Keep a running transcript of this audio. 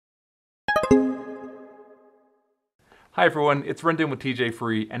Hi everyone, it's Rendon with TJ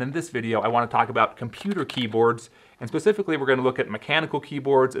Free, and in this video I want to talk about computer keyboards, and specifically we're going to look at mechanical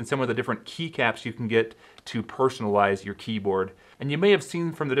keyboards and some of the different keycaps you can get to personalize your keyboard. And you may have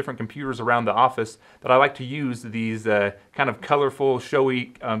seen from the different computers around the office that I like to use these kind of colorful,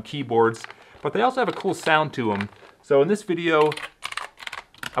 showy keyboards, but they also have a cool sound to them. So in this video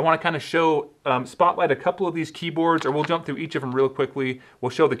I want to kind of show, spotlight a couple of these keyboards, or we'll jump through each of them real quickly. We'll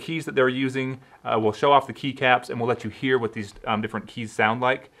show the keys that they're using, we'll show off the keycaps, and we'll let you hear what these different keys sound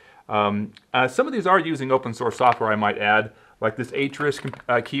like. Some of these are using open source software, I might add, like this Atreus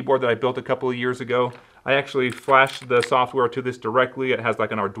keyboard that I built a couple of years ago. I actually flashed the software to this directly. It has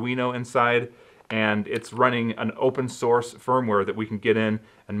like an Arduino inside, and it's running an open source firmware that we can get in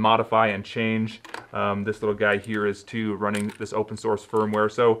and modify and change. This little guy here is too running this open source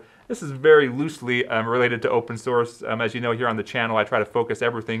firmware. So this is very loosely related to open source. As you know, here on the channel I try to focus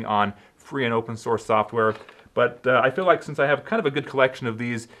everything on free and open source software. But I feel like since I have kind of a good collection of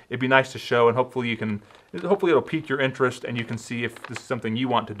these, it'd be nice to show, and hopefully it'll pique your interest and you can see if this is something you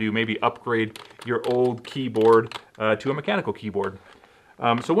want to do, maybe upgrade your old keyboard to a mechanical keyboard.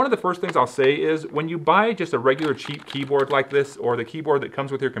 So one of the first things I'll say is when you buy just a regular cheap keyboard like this, or the keyboard that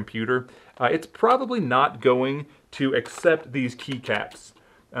comes with your computer, it's probably not going to accept these keycaps.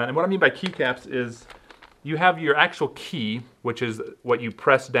 And what I mean by keycaps is you have your actual key, which is what you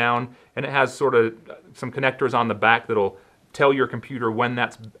press down, and it has sort of some connectors on the back that'll tell your computer when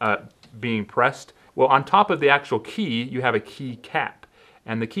that's being pressed. Well, on top of the actual key, you have a key cap.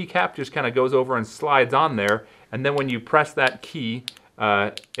 And the key cap just kind of goes over and slides on there, and then when you press that key,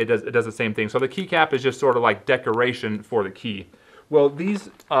 it does the same thing. So the keycap is just sort of like decoration for the key. Well, these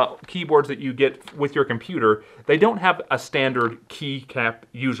keyboards that you get with your computer, they don't have a standard keycap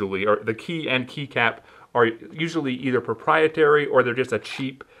usually, or the key and keycap are usually either proprietary or they're just a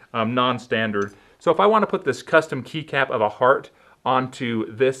cheap non-standard. So if I want to put this custom keycap of a heart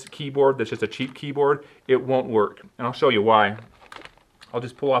onto this keyboard that's just a cheap keyboard, it won't work. And I'll show you why. I'll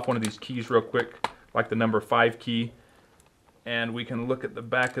just pull off one of these keys real quick, like the number 5 key. And we can look at the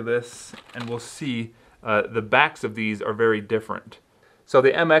back of this and we'll see the backs of these are very different. So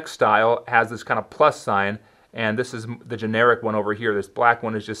the MX style has this kind of plus sign, and this is the generic one over here. This black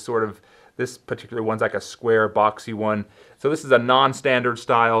one is just sort of, this particular one's like a square boxy one. So this is a non-standard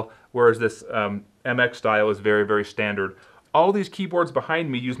style, whereas this MX style is very, very standard. All these keyboards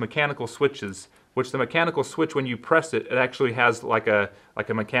behind me use mechanical switches, which the mechanical switch, when you press it, it actually has like a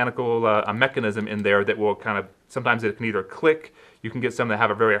mechanical a mechanism in there that will kind of, sometimes it can either click, you can get some that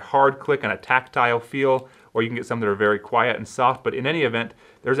have a very hard click and a tactile feel, or you can get some that are very quiet and soft. But in any event,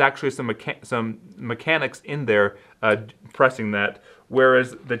 there's actually some mechanics in there pressing that,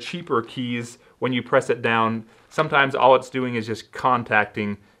 whereas the cheaper keys, when you press it down, sometimes all it's doing is just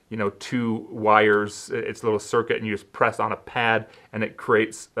contacting, you know, 2 wires. It's a little circuit, and you just press on a pad and it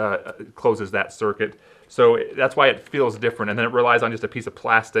creates, closes that circuit. So that's why it feels different, and then it relies on just a piece of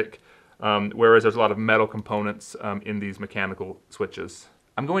plastic, whereas there's a lot of metal components in these mechanical switches.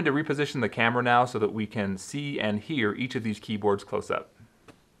 I'm going to reposition the camera now so that we can see and hear each of these keyboards close up.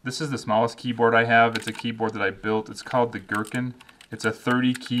 This is the smallest keyboard I have. It's a keyboard that I built. It's called the Gherkin. It's a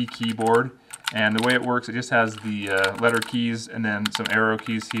 30 key keyboard. And the way it works, it just has the letter keys and then some arrow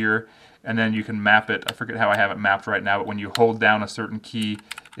keys here, and then you can map it. I forget how I have it mapped right now, but when you hold down a certain key,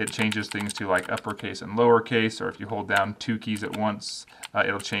 it changes things to like uppercase and lowercase, or if you hold down 2 keys at once,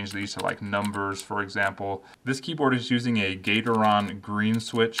 it'll change these to like numbers, for example. This keyboard is using a Gateron green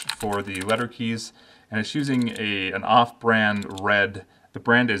switch for the letter keys, and it's using an off-brand red. The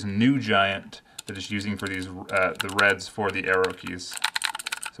brand is New Giant that it's using for these the reds for the arrow keys.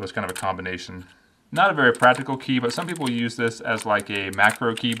 So it's kind of a combination. Not a very practical key, but some people use this as like a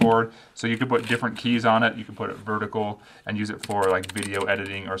macro keyboard. So you could put different keys on it. You can put it vertical and use it for like video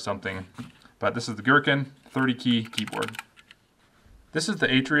editing or something. But this is the Gherkin 30 key keyboard. This is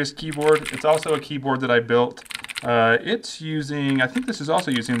the Atreus keyboard. It's also a keyboard that I built. It's using, I think this is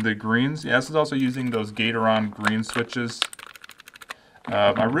also using the greens. Yeah, this is also using those Gateron green switches.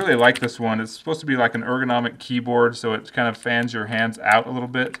 I really like this one. It's supposed to be like an ergonomic keyboard, so it kind of fans your hands out a little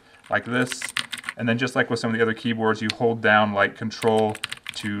bit, like this. And then just like with some of the other keyboards, you hold down like Control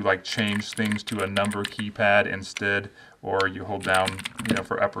to like change things to a number keypad instead, or you hold down, you know,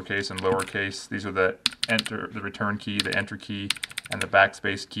 for uppercase and lowercase. These are the return key, the enter key, and the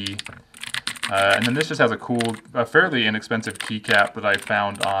backspace key. And then this just has a cool, fairly inexpensive keycap that I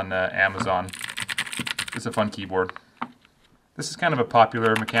found on Amazon. It's a fun keyboard. This is kind of a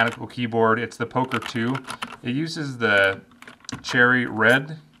popular mechanical keyboard. It's the Poker II. It uses the cherry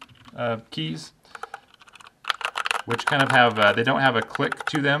red keys, which kind of have, they don't have a click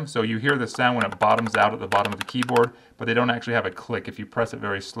to them, so you hear the sound when it bottoms out at the bottom of the keyboard, but they don't actually have a click. If you press it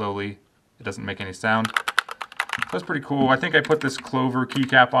very slowly, it doesn't make any sound. That's pretty cool. I think I put this Clover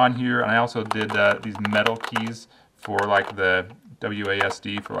keycap on here, and I also did these metal keys for like the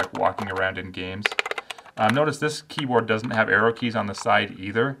WASD for like walking around in games. Notice this keyboard doesn't have arrow keys on the side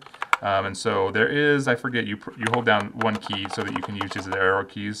either. And so there is, I forget, you hold down one key so that you can use these as arrow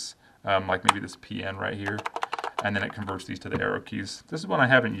keys, like maybe this PN right here, and then it converts these to the arrow keys. This is one I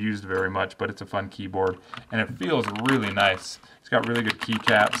haven't used very much, but it's a fun keyboard, and it feels really nice. It's got really good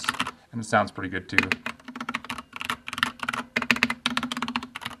keycaps, and it sounds pretty good too.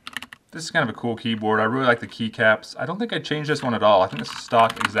 This is kind of a cool keyboard. I really like the keycaps. I don't think I changed this one at all. I think this is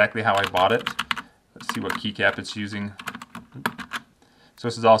stock exactly how I bought it. Let's see what keycap it's using. So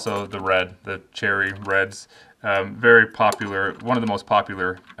this is also the red, the cherry reds. Very popular, one of the most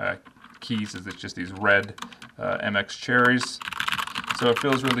popular keys is just these red MX cherries. So it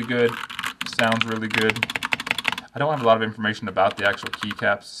feels really good, sounds really good. I don't have a lot of information about the actual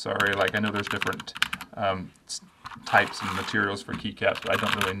keycaps, sorry. Like I know there's different types and materials for keycaps, but I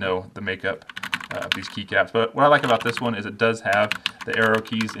don't really know the makeup of these keycaps. But what I like about this one is it does have the arrow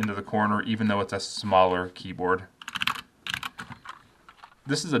keys into the corner, even though it's a smaller keyboard.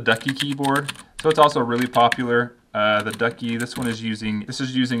 This is a Ducky keyboard, so it's also really popular. The Ducky, this is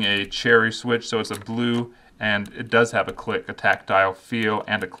using a cherry switch, so it's a blue, and it does have a click, a tactile feel,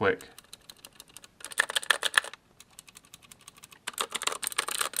 and a click.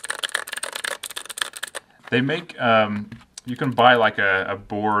 They make, you can buy like a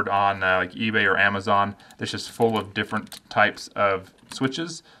board on like eBay or Amazon that's just full of different types of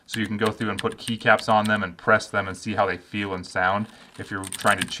switches, so you can go through and put keycaps on them and press them and see how they feel and sound if you're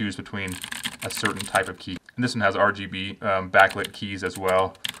trying to choose between a certain type of key. And this one has RGB backlit keys as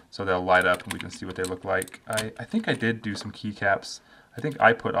well, so they'll light up and we can see what they look like. I think I did do some keycaps. I think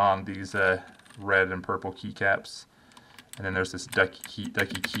I put on these red and purple keycaps, and then there's this Ducky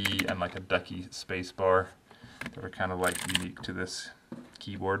key and like a Ducky space bar that are kind of like unique to this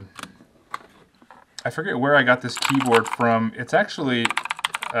keyboard. I forget where I got this keyboard from. It's actually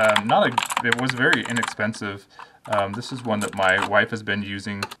it was very inexpensive. This is one that my wife has been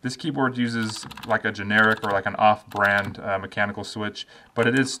using. This keyboard uses like a generic or like an off-brand mechanical switch, but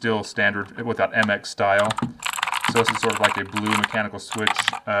it is still standard with that MX style. So this is sort of like a blue mechanical switch.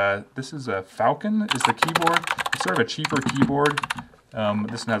 This is a Falcon is the keyboard. It's sort of a cheaper keyboard.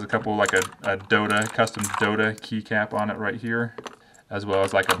 This one has a couple, like a custom Dota keycap on it right here, as well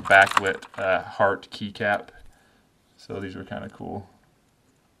as like a backlit heart keycap. So these are kind of cool.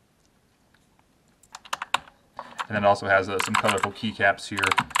 And then it also has some colorful keycaps here.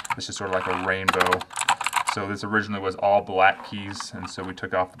 This is sort of like a rainbow. So this originally was all black keys, and so we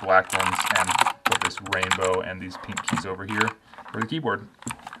took off the black ones and put this rainbow and these pink keys over here for the keyboard.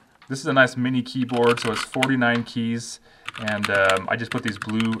 This is a nice mini keyboard, so it's 49 keys, and I just put these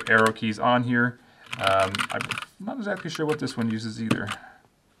blue arrow keys on here. I'm not exactly sure what this one uses either.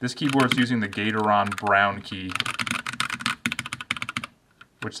 This keyboard is using the Gateron brown key,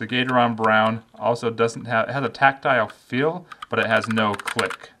 which the Gateron brown also doesn't have, it has a tactile feel, but it has no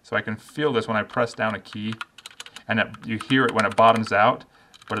click. So I can feel this when I press down a key, and you hear it when it bottoms out,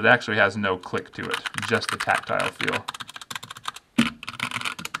 but it actually has no click to it, just the tactile feel.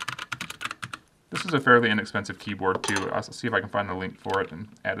 This is a fairly inexpensive keyboard too. I'll see if I can find the link for it and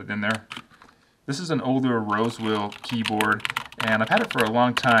add it in there. This is an older Rosewill keyboard, and I've had it for a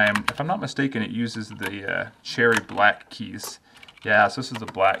long time. If I'm not mistaken, it uses the cherry black keys. Yeah, so this is the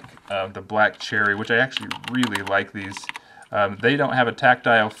black cherry, which I actually really like these. They don't have a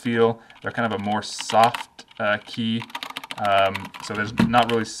tactile feel. They're kind of a more soft key. So there's not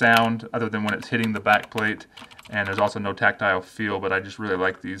really sound other than when it's hitting the back plate. And there's also no tactile feel, but I just really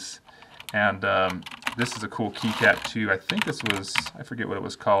like these. And this is a cool keycap too. I think this was, I forget what it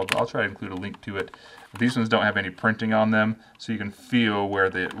was called, but I'll try to include a link to it. These ones don't have any printing on them, so you can feel where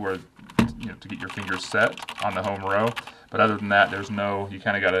to get your fingers set on the home row. But other than that, there's no, you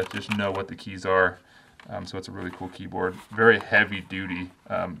kind of got to just know what the keys are. So it's a really cool keyboard. Very heavy duty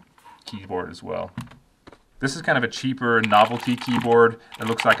keyboard as well. This is kind of a cheaper novelty keyboard. It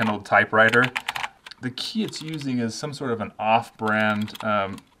looks like an old typewriter. The key it's using is some sort of an off-brand.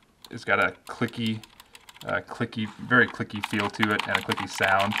 It's got a very clicky feel to it and a clicky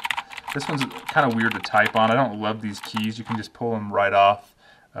sound. This one's kind of weird to type on. I don't love these keys. You can just pull them right off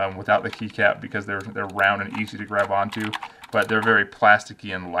without the keycap because they're round and easy to grab onto. But they're very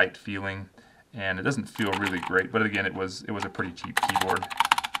plasticky and light feeling, and it doesn't feel really great. But again, it was a pretty cheap keyboard.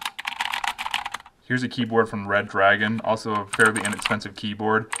 Here's a keyboard from Redragon, also a fairly inexpensive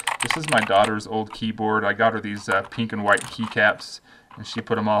keyboard. This is my daughter's old keyboard. I got her these pink and white keycaps, and she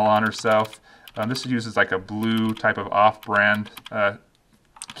put them all on herself. This uses like a blue type of off-brand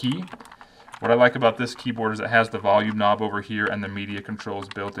key. What I like about this keyboard is it has the volume knob over here and the media controls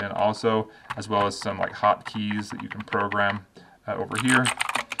built in also, as well as some like hotkeys that you can program over here.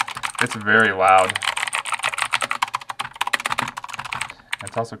 It's very loud.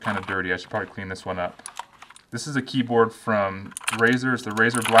 It's also kind of dirty. I should probably clean this one up. This is a keyboard from Razer. It's the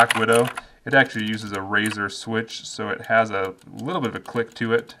Razer Blackwidow. It actually uses a Razer switch, so it has a little bit of a click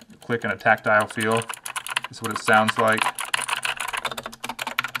to it. A click and a tactile feel. This is what it sounds like.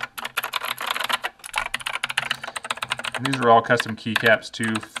 And these are all custom keycaps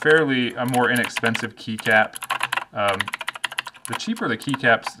too. Fairly a more inexpensive keycap. The cheaper the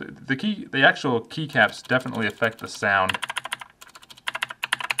keycaps, the actual keycaps definitely affect the sound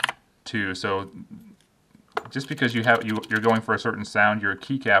too. So just because you're going for a certain sound, your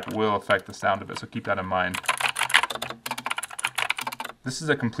keycap will affect the sound of it, so keep that in mind. This is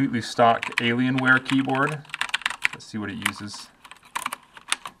a completely stock Alienware keyboard. Let's see what it uses.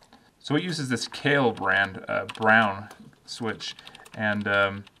 So it uses this Kailh brand brown switch, and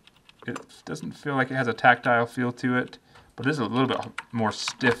it doesn't feel like it has a tactile feel to it, but it is a little bit more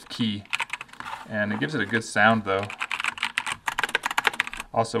stiff key, and it gives it a good sound though.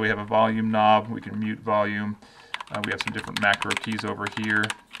 Also, we have a volume knob. We can mute volume. We have some different macro keys over here.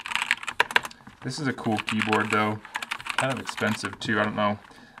 This is a cool keyboard though. Kind of expensive too. I don't know.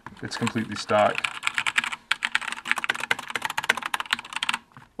 It's completely stock.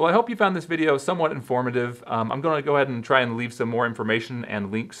 Well, I hope you found this video somewhat informative. I'm going to go ahead and try and leave some more information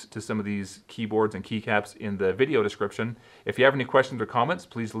and links to some of these keyboards and keycaps in the video description. If you have any questions or comments,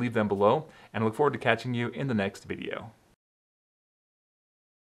 please leave them below, and I look forward to catching you in the next video.